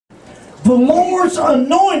the Lord's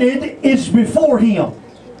anointed is before him.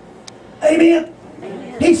 Amen.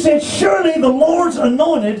 He said, surely the Lord's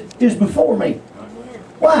anointed is before me.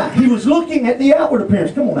 Why? He was looking at the outward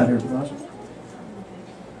appearance. Come on out here, Ross.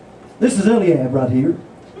 This is Eliab right here.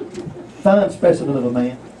 Fine specimen of a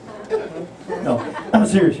man. No, I'm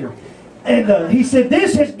serious here. And he said,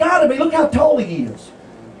 this has got to be, look how tall he is.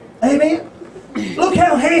 Amen. Look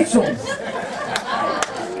how handsome.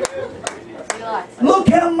 Look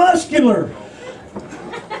how muscular.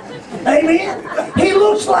 Amen. He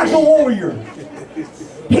looks like a warrior.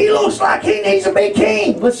 He looks like he needs to be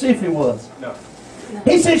king. Let's see if he was. No.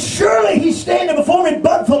 He said, surely he's standing before me.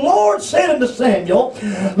 But the Lord said unto Samuel,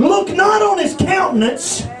 look not on his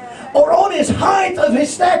countenance or on his height of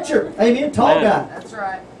his stature. Amen. Tall guy. That's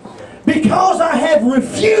right. Because I have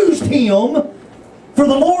refused him. For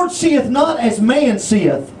the Lord seeth not as man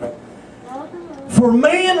seeth. For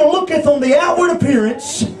man looketh on the outward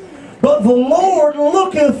appearance, but the Lord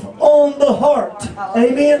looketh on the heart.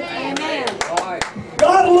 Amen. Amen.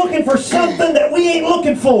 God is looking for something that we ain't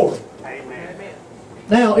looking for.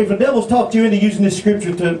 Now, if the devil's talked you into using this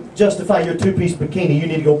scripture to justify your two-piece bikini, you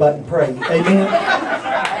need to go back and pray. Amen.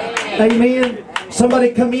 Amen.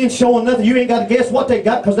 Somebody come in showing nothing. You ain't got to guess what they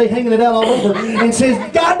got because they hanging it out all over. And says,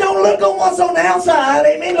 God don't look on what's on the outside.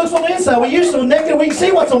 Amen. Looks on the inside. We used to naked. We can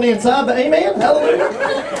see what's on the inside. But amen. Hallelujah.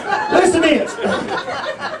 Listen to this.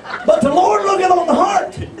 But the Lord looketh on the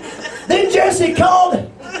heart. Then Jesse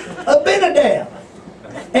called Abinadab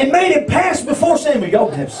and made him pass before Samuel. Y'all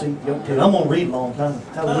can have a seat. I'm going to read a long time.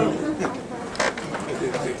 Hallelujah.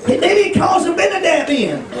 And then he calls Abinadab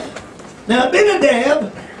in. Now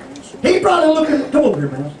Abinadab, he probably looking. Come over here,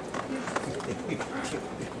 man.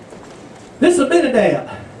 This is Abinadab.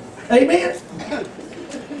 Amen.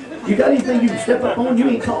 You got anything you can step up on? You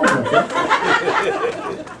ain't called nothing.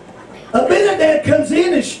 Abinadab comes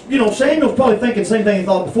in, and Samuel's probably thinking the same thing he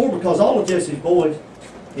thought before, because all of Jesse's boys,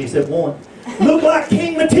 except one, look like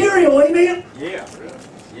king material. Amen. Yeah.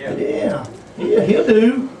 Yeah, he'll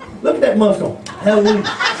do. Look at that muscle. Hallelujah.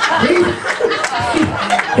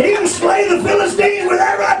 He can slay the Philistines with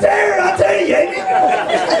that right there, I tell you,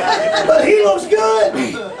 amen. But he looks good.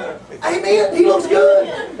 Amen. He looks good.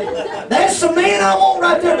 That's the man I want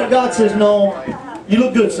right there. But God says, no, you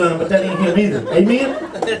look good, son, but that ain't him either. Amen.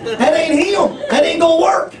 That ain't him. That ain't going to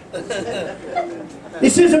work.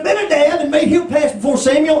 It says, Abinadab and made him pass before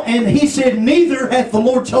Samuel, and he said, neither hath the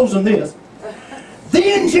Lord chosen this.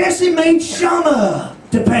 Then Jesse made Shammah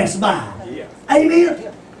to pass by. Yeah.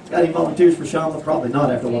 Amen. Got any volunteers for Shammah? Probably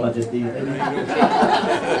not after what I just did. Amen.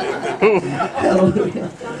 Hallelujah.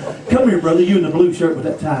 Come here, brother. You in the blue shirt with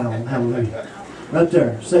that tie on. Hallelujah. Right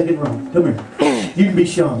there. Second row. Come here. You can be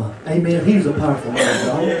Shammah. Amen. He's a powerful man of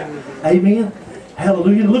God. Amen.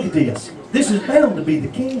 Hallelujah. Look at this. This is bound to be the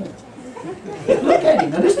king. Look at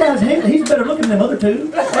him. Now this guy's handsome. He's better looking than them other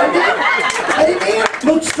two. Amen.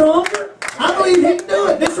 Looks stronger. I believe he can do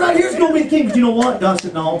it. This right here is going to be the king. But you know what? God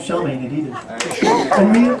said, no, Shammah ain't it either.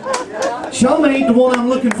 Amen. Shammah ain't the one I'm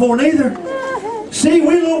looking for neither. See,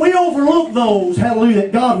 we overlook those, hallelujah,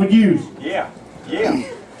 that God would use. Yeah.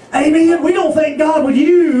 Amen. We don't think God would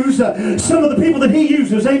use some of the people that he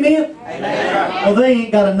uses. Amen. Well, they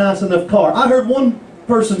ain't got a nice enough car. I heard one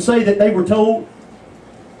person say that they were told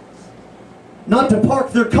not to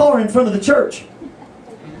park their car in front of the church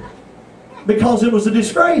because it was a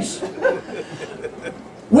disgrace.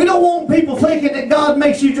 We don't want people thinking that God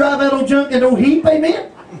makes you drive that old junk and old heap, amen?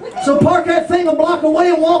 So park that thing a block away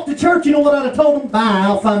and walk to church. You know what I'd have told them? Bye,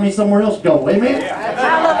 I'll find me somewhere else to go, amen?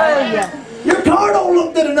 Hallelujah. Your car don't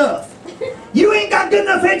look good enough. You ain't got good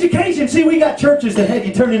enough education. See, we got churches that have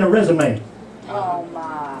you turn in a resume. Oh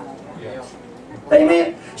my.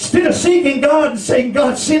 Amen. Instead of seeking God and saying,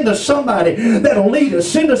 God, send us somebody that'll lead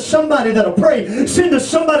us. Send us somebody that'll pray. Send us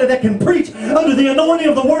somebody that can preach under the anointing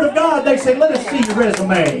of the Word of God. They say, let us see your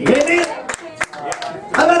resume. Amen.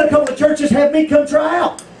 I've had a couple of churches have me come try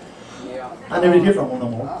out. I never did hear from one no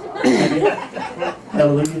more. Amen.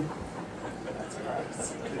 Hallelujah.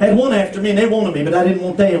 Had one after me and they wanted me, but I didn't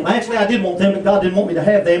want them. Actually, I did want them, but God didn't want me to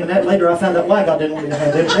have them. And that later I found out why God didn't want me to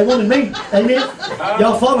have them. They wanted me. Amen.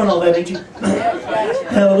 Y'all following all that, ain't you?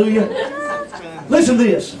 Hallelujah. Listen to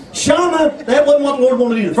this. Shammah, that wasn't what the Lord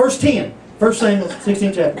wanted either. Verse 10. 1 Samuel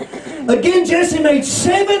 16th chapter. Again, Jesse made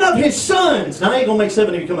 7 of his sons. Now, I ain't going to make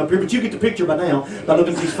 7 of you come up here, but you get the picture by now by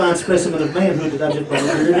looking at these fine specimens of manhood that I just brought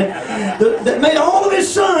up here. That made all of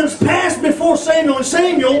his sons pass before Samuel. And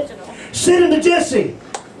Samuel said unto Jesse,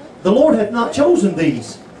 the Lord hath not chosen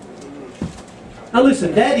these. Now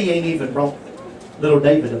listen, Daddy ain't even brought little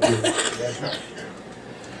David up here.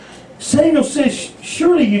 Samuel says,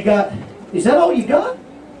 surely you got, is that all you got?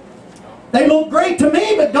 They look great to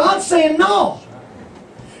me, but God's saying no.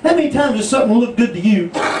 How many times does something look good to you,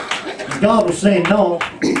 and God was saying no,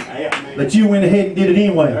 but you went ahead and did it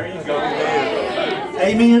anyway?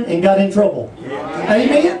 Amen? And got in trouble.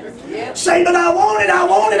 Amen? Say, but I want it, I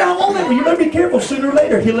want it, I want it. Well, you better be careful. Sooner or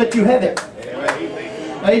later, He'll let you have it.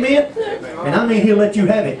 Amen? And I mean He'll let you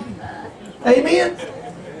have it. Amen?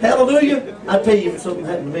 Hallelujah. I tell you, if something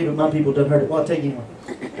happened to me, but my people done heard it. Well, I'll tell you anyway.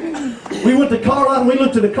 We went to the car lot and we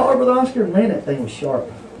looked at the car with Oscar, and man, that thing was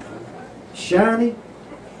sharp. Shiny.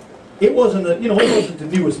 It wasn't the, it wasn't the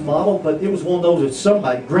newest model, but it was one of those that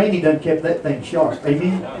somebody, Granny done kept that thing sharp.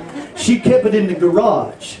 Amen? She kept it in the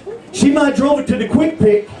garage. She might drove it to the Quick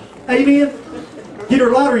Pick. Amen? Get her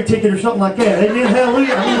lottery ticket or something like that. Amen?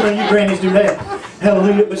 Hallelujah. I know you grannies do that.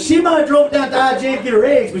 Hallelujah. But she might have drove down to IJ to get her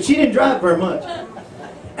eggs, but she didn't drive very much.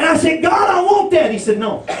 And I said, God, I want that. He said,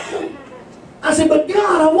 no. I said, but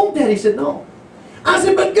God, I want that. He said, no. I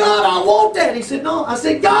said, but God, I want that. He said, no. I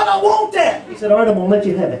said, God, I want that. He said, all right, I'm going to let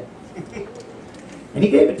you have it. And He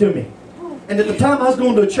gave it to me. And at the time I was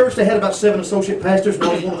going to a church, they had about 7 associate pastors, and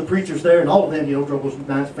I was one of the preachers there, and all of them, drove those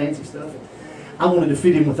nice, fancy stuff. I wanted to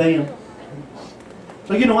fit in with them.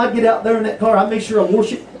 So, I'd get out there in that car, I'd make sure I wore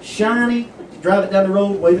it shiny, drive it down the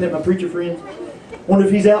road, waving at my preacher friends. Wonder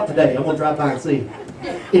if he's out today. I'm going to drive by and see.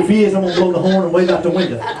 If he is, I'm going to blow the horn and wave out the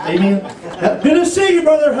window. Amen. Good to see you,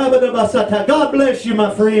 brother. God bless you, my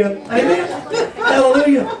friend. Amen.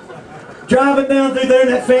 Hallelujah. Driving down through there in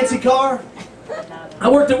that fancy car. I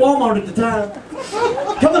worked at Walmart at the time.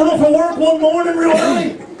 Coming home from work one morning real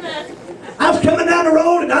early. I was coming down the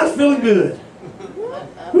road and I was feeling good.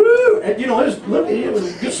 Woo! And, it was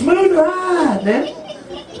a good, smooth ride, man.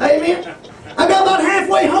 Amen. I got about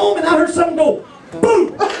halfway home and I heard something go,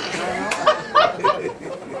 boom!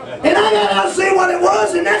 And I got out to see what it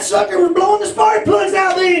was, and that sucker was blowing the spark plugs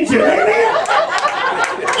out of the engine. Amen?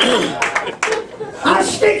 I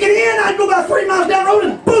stick it in, I'd go about 3 miles down the road,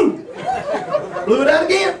 and boom! Blew it out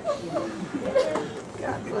again.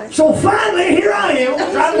 So finally, here I am,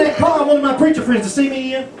 driving that car, I wanted my preacher friends to see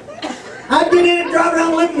me in. I'd get in and drive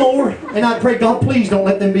around a little more, and I'd pray, God, please don't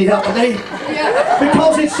let them be out today.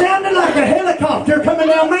 Because it sounded like a helicopter coming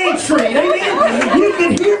down Main Street. Amen? You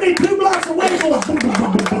can hear me 2 blocks away going.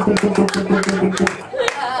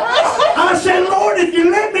 I said, Lord, if you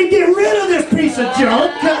let me get rid of this piece of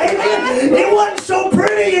junk, amen, it wasn't so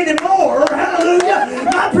pretty anymore. Hallelujah.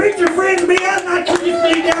 My preacher friends be out, and I could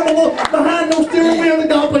just be down behind those steering wheel, and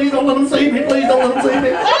God, please don't let them see me. Please don't let them see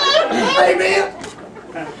me. Amen.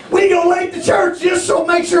 We go late to church just so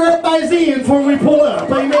make sure everybody's in before we pull up.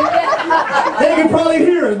 Amen. They can probably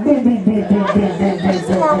hear us. Boom, boom, boom, boom, boom, boom, boom,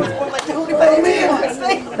 boom.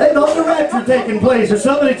 Amen. They know the rapture taking place or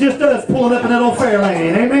something. It's just us pulling up in that old fair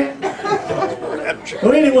lane. Amen.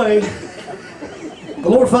 Well, anyway, the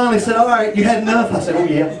Lord finally said, all right, you had enough? I said, oh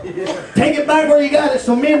yeah. Take it back where you got it.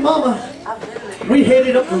 So me and Mama, we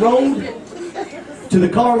headed up the road to the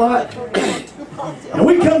car lot. And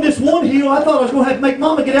we come this one hill, I thought I was going to have to make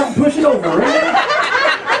Mama get out and push it over. Right?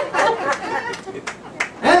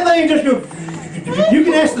 That thing just goes. You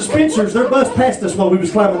can ask the Spencers, their bus passed us while we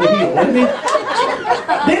was climbing the hill. Didn't they?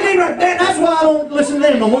 That's why I don't listen to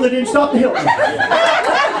them no more. They didn't stop to help me.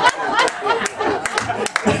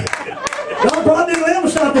 God probably didn't let them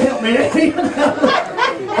stop to help me.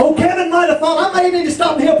 Oh, Kevin might have thought, I may need to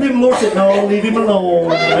stop and help him. The Lord said, no, leave him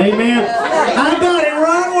alone. Amen. I got it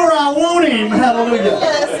right where I want him. Hallelujah.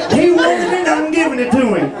 He wanted it, I'm giving it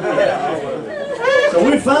to him. So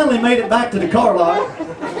we finally made it back to the car lot.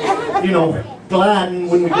 Gliding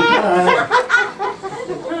when we could glide.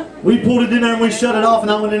 We pulled it in there and we shut it off, and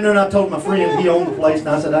I went in there and I told my friend, he owned the place, and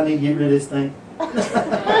I said, I need to get rid of this thing.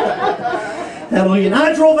 Hallelujah. And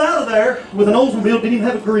I drove out of there with an Oldsmobile, didn't even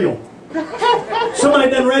have a grill.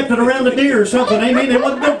 Somebody done wrapped it around a deer or something. Amen. There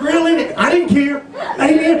wasn't no grill in it. I didn't care.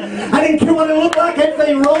 Amen. I didn't care what it looked like.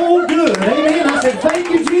 Everything rolled good. Amen. I said, thank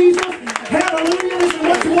you, Jesus. Hallelujah. This is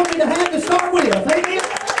what you want me to have to start with. Amen.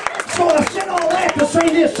 So I said all that to say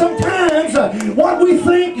this. Sometimes what we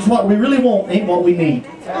think is what we really want ain't what we need.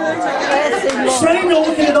 Samuel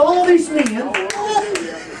looking at all these men.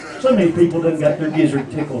 So many people done got their gizzard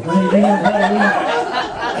tickled. Amen. Hallelujah.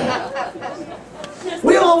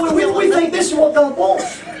 We think this is what God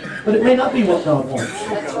wants, but it may not be what God wants.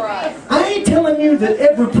 I ain't telling you that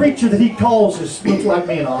every preacher that He calls looks like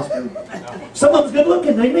me and Oscar. Some of them's good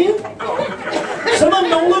looking, amen? Some of them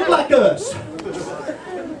don't look like us.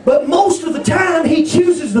 But most of the time, He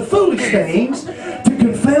chooses the foolish things to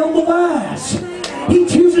confound the wise. He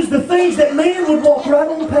chooses the things that man would walk right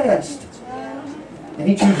on past. And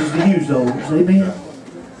He chooses to use those, amen?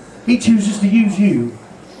 He chooses to use you,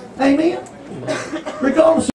 amen? Regardless